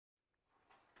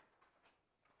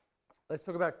Let's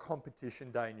talk about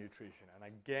competition day nutrition.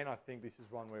 And again, I think this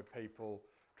is one where people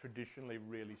traditionally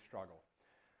really struggle.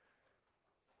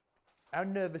 Our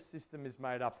nervous system is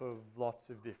made up of lots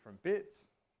of different bits.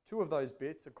 Two of those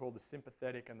bits are called the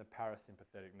sympathetic and the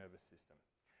parasympathetic nervous system.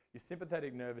 Your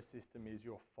sympathetic nervous system is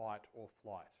your fight or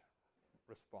flight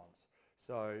response.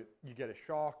 So you get a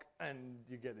shock and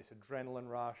you get this adrenaline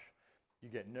rush, you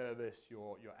get nervous,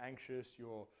 you're anxious,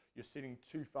 you're sitting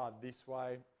too far this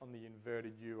way on the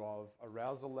inverted U of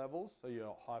arousal levels, so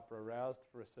you're hyper aroused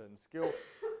for a certain skill.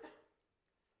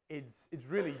 It's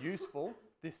really useful,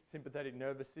 this sympathetic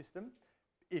nervous system,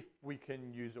 if we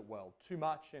can use it well. Too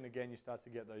much, and again, you start to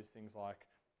get those things like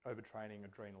overtraining,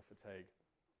 adrenal fatigue.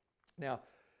 Now,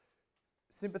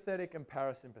 sympathetic and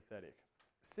parasympathetic.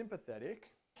 Sympathetic,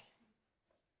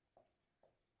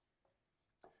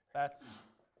 that's,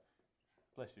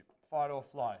 bless you, fight or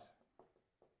flight.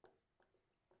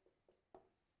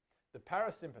 The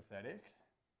parasympathetic,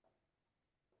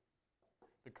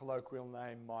 the colloquial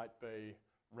name might be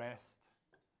rest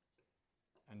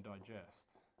and digest.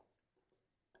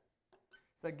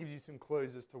 So that gives you some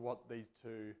clues as to what these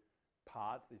two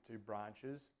parts, these two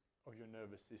branches of your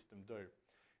nervous system do.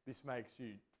 This makes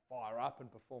you fire up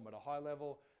and perform at a high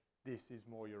level. This is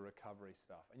more your recovery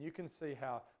stuff. And you can see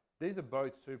how these are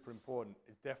both super important.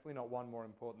 It's definitely not one more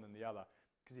important than the other,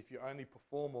 because if you only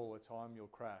perform all the time, you'll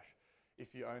crash.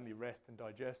 If you only rest and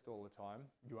digest all the time,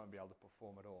 you won't be able to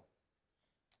perform at all.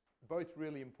 Both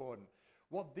really important.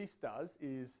 What this does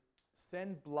is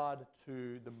send blood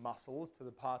to the muscles, to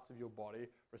the parts of your body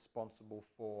responsible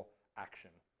for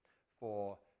action,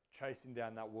 for chasing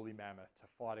down that woolly mammoth, to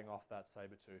fighting off that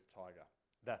saber-toothed tiger.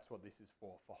 That's what this is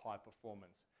for high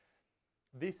performance.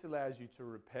 This allows you to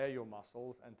repair your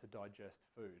muscles and to digest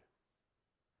food.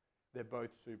 They're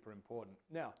both super important.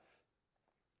 Now,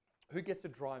 who gets a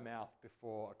dry mouth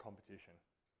before a competition?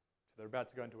 So they're about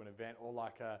to go into an event or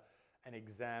like an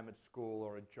exam at school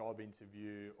or a job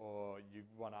interview, or you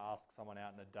want to ask someone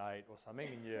out on a date or something,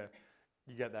 and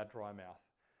you get that dry mouth.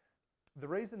 The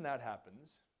reason that happens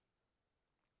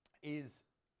is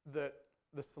that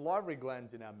the salivary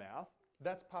glands in our mouth,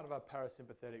 that's part of our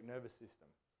parasympathetic nervous system.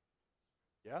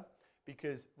 Yeah?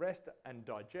 Because rest and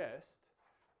digest,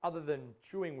 other than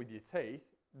chewing with your teeth,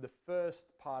 the first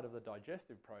part of the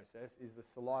digestive process is the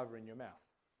saliva in your mouth.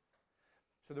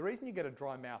 So the reason you get a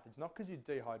dry mouth is not because you're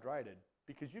dehydrated,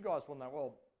 because you guys will know,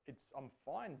 well, I'm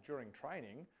fine during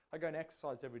training. I go and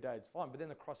exercise every day, it's fine. But then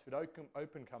the CrossFit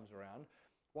Open comes around.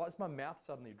 Why is my mouth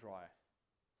suddenly dry?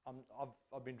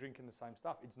 I've been drinking the same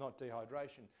stuff. It's not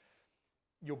dehydration.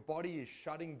 Your body is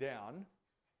shutting down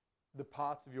the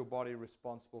parts of your body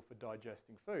responsible for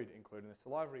digesting food, including the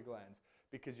salivary glands,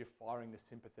 because you're firing the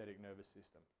sympathetic nervous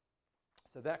system.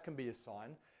 So that can be a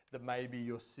sign that maybe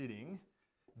you're sitting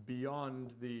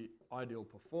beyond the ideal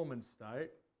performance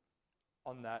state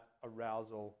on that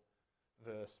arousal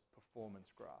versus performance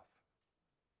graph.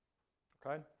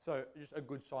 Okay, so just a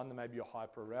good sign that maybe you're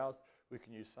hyper aroused. We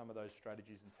can use some of those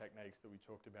strategies and techniques that we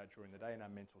talked about during the day in our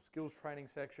mental skills training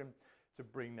section to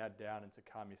bring that down and to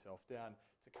calm yourself down,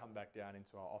 to come back down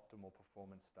into our optimal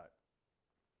performance state.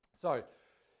 So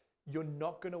you're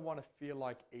not going to want to feel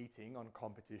like eating on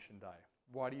competition day.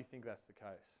 Why do you think that's the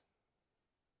case?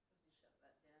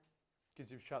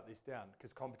 Because you've shut this down,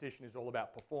 because competition is all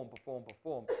about perform, perform,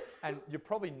 perform. And you're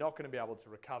probably not going to be able to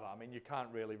recover. I mean, you can't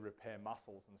really repair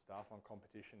muscles and stuff on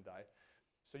competition day.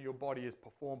 So your body is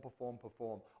perform, perform,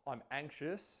 perform. I'm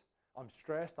anxious, I'm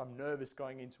stressed, I'm nervous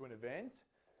going into an event.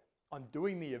 I'm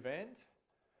doing the event,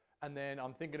 and then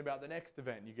I'm thinking about the next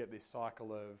event. You get this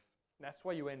cycle of, that's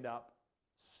why you end up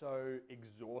so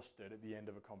exhausted at the end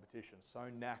of a competition, so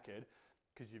knackered,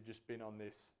 because you've just been on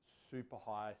this super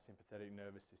high sympathetic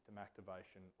nervous system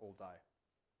activation all day.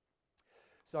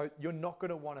 So you're not going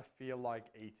to want to feel like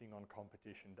eating on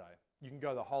competition day. You can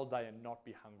go the whole day and not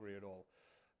be hungry at all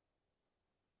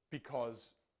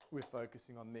because we're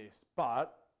focusing on this.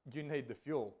 But you need the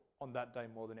fuel on that day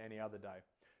more than any other day.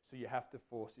 So you have to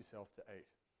force yourself to eat.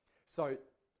 So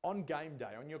on game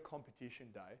day, on your competition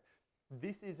day,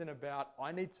 this isn't about,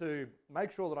 I need to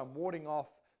make sure that I'm warding off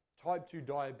type 2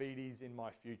 diabetes in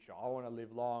my future. I want to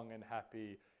live long and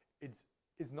happy.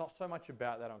 It's not so much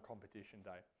about that on competition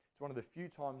day. It's one of the few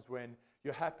times when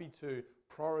you're happy to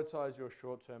prioritize your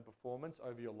short-term performance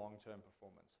over your long-term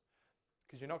performance.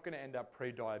 Because you're not going to end up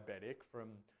pre-diabetic from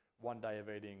one day of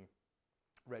eating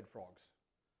red frogs.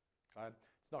 Okay?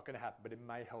 It's not going to happen, but it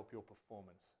may help your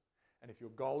performance. And if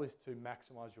your goal is to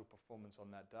maximize your performance on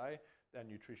that day, then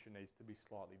nutrition needs to be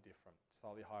slightly different,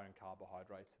 slightly higher in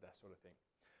carbohydrates, that sort of thing.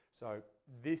 So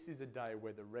this is a day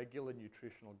where the regular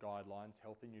nutritional guidelines,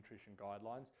 healthy nutrition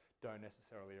guidelines, don't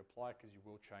necessarily apply because you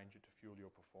will change it to fuel your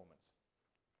performance.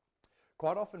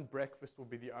 Quite often breakfast will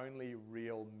be the only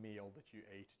real meal that you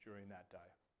eat during that day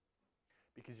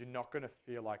because you're not going to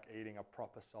feel like eating a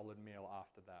proper solid meal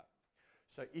after that.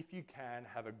 So if you can,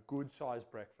 have a good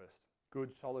sized breakfast,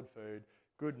 good solid food,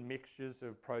 good mixtures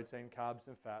of protein, carbs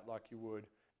and fat like you would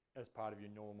as part of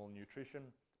your normal nutrition,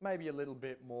 maybe a little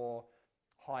bit more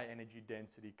high energy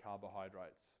density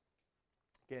carbohydrates.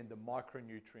 Again, the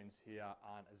micronutrients here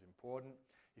aren't as important.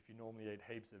 If you normally eat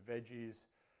heaps of veggies,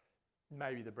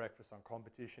 maybe the breakfast on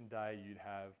competition day, you'd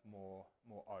have more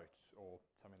oats or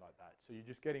something like that. So you're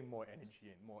just getting more energy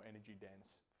in, more energy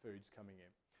dense foods coming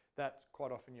in. That's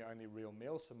quite often your only real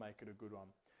meal, so make it a good one.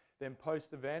 Then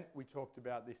post-event, we talked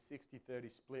about this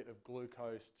 60-30 split of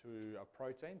glucose to a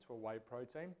protein, to a whey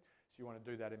protein. So you want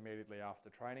to do that immediately after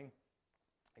training.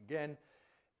 Again,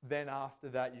 then after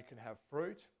that, you can have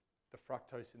fruit. The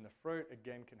fructose in the fruit,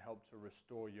 again, can help to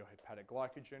restore your hepatic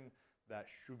glycogen, that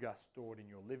sugar stored in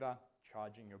your liver,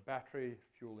 charging your battery,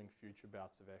 fueling future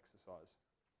bouts of exercise.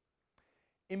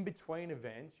 In between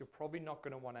events, you're probably not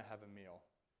going to want to have a meal.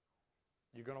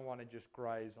 You're going to want to just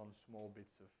graze on small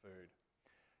bits of food.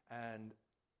 And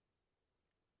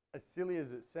as silly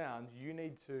as it sounds, you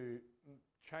need to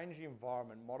change the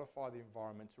environment, modify the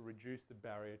environment to reduce the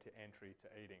barrier to entry to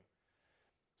eating.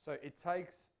 So it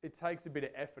takes a bit of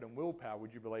effort and willpower,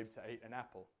 would you believe, to eat an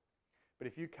apple. But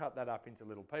if you cut that up into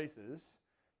little pieces,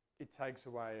 it takes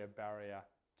away a barrier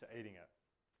to eating it.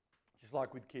 Just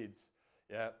like with kids,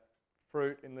 yeah,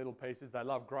 fruit in little pieces. They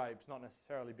love grapes, not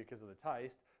necessarily because of the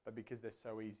taste, but because they're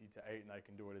so easy to eat and they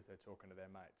can do it as they're talking to their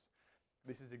mates.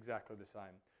 This is exactly the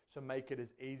same. So make it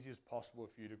as easy as possible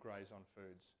for you to graze on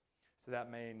foods. So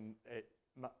that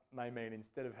may mean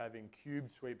instead of having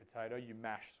cubed sweet potato, you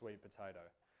mash sweet potato.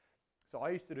 So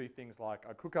I used to do things like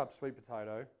I'd cook up sweet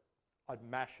potato, I'd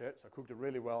mash it, so I cooked it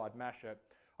really well, I'd mash it,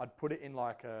 I'd put it in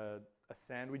like a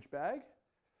sandwich bag,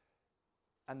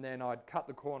 and then I'd cut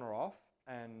the corner off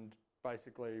and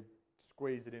basically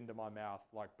squeeze it into my mouth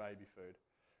like baby food.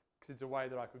 Because it's a way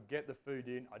that I could get the food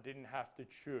in, I didn't have to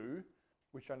chew,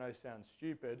 which I know sounds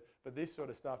stupid, but this sort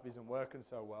of stuff isn't working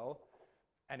so well,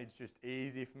 and it's just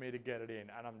easy for me to get it in,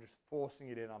 and I'm just forcing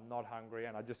it in, I'm not hungry,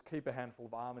 and I just keep a handful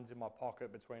of almonds in my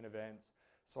pocket between events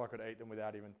so I could eat them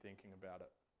without even thinking about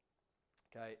it.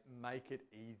 Okay, make it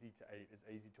easy to eat, as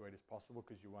easy to eat as possible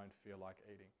because you won't feel like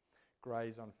eating.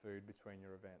 Graze on food between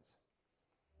your events.